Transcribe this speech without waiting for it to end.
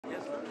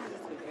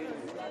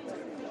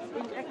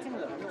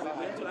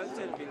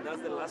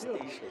That's the last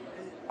station.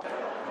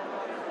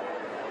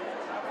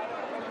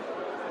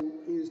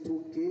 Is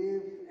to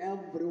give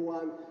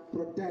everyone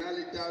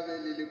protection.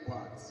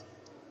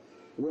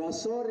 We are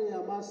sorry,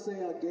 I must say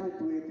again,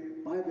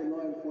 by the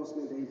law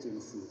enforcement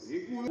agencies.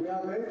 We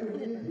are going to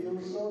leave you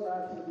so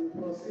that the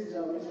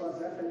procedure which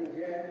was happening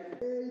here,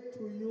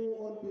 to you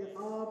on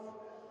behalf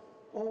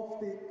of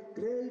the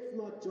great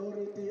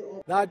majority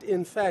of that,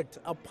 in fact,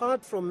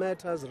 apart from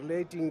matters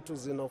relating to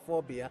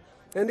xenophobia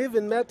and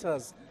even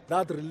matters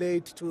that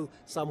relate to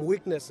some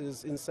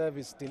weaknesses in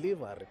service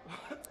delivery,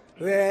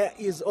 there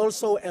is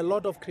also a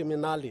lot of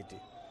criminality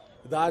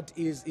that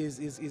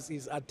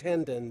is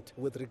attendant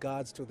with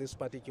regards to this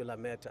particular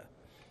matter.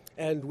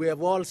 And we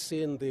have all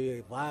seen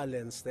the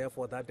violence,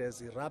 therefore, that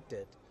has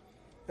erupted.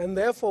 And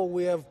therefore,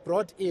 we have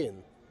brought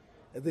in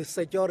the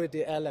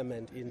security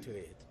element into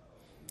it.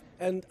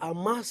 And I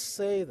must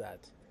say that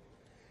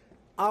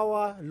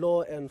our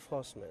law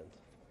enforcement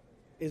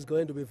is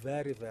going to be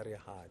very, very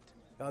hard.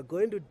 We are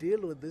going to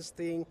deal with this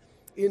thing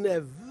in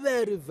a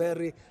very,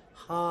 very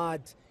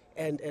hard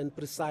and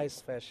precise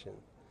fashion,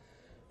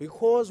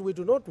 because we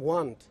do not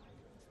want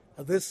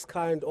this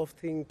kind of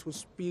thing to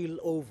spill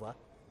over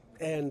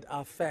and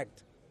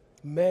affect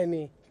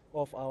many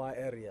of our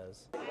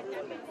areas.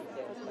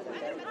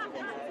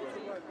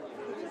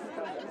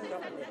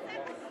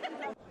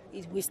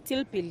 We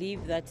still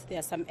believe that there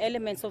are some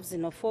elements of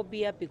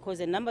xenophobia because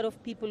a number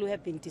of people who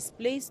have been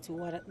displaced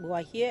who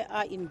are here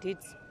are indeed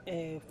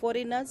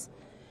foreigners.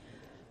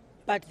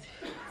 But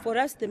for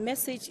us, the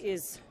message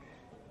is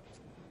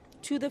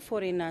to the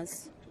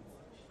foreigners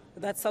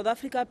that South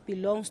Africa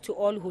belongs to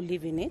all who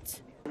live in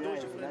it.